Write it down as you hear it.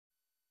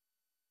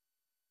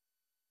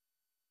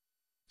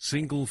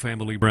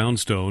Single-family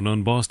brownstone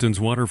on Boston's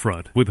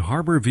waterfront with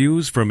harbor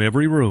views from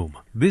every room.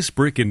 This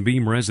brick and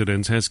beam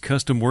residence has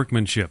custom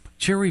workmanship,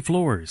 cherry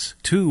floors,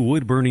 2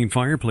 wood-burning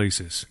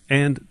fireplaces,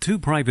 and 2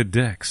 private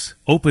decks.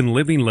 Open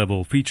living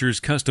level features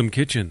custom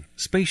kitchen,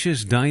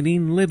 spacious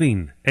dining,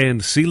 living,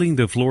 and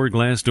ceiling-to-floor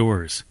glass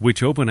doors,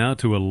 which open out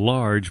to a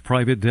large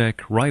private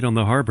deck right on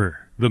the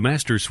harbor. The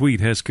master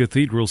suite has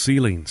cathedral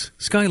ceilings,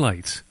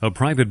 skylights, a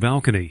private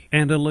balcony,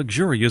 and a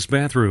luxurious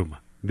bathroom.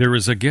 There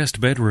is a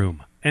guest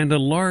bedroom and a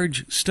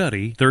large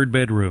study third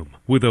bedroom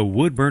with a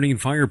wood-burning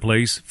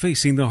fireplace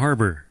facing the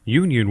harbor.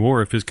 Union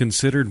Wharf is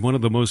considered one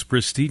of the most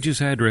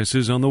prestigious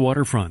addresses on the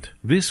waterfront.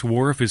 This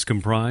wharf is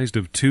comprised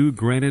of 2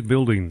 granite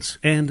buildings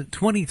and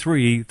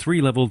 23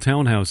 three-level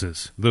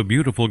townhouses. The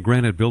beautiful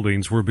granite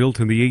buildings were built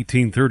in the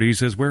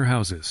 1830s as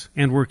warehouses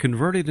and were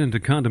converted into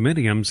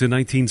condominiums in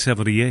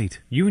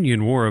 1978.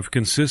 Union Wharf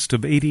consists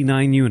of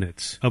 89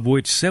 units, of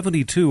which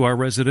 72 are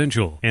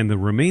residential and the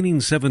remaining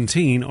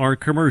 17 are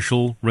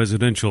commercial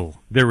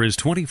residential. There is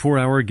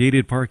 24-hour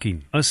gated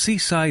parking, a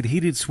seaside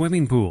heated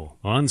swimming pool,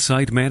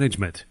 on-site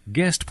management,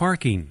 guest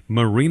parking,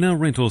 marina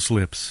rental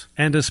slips,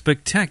 and a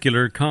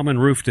spectacular common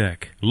roof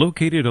deck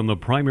located on the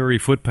primary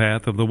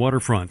footpath of the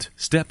waterfront,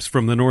 steps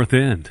from the north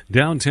end,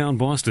 downtown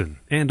Boston,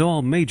 and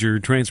all major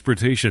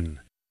transportation.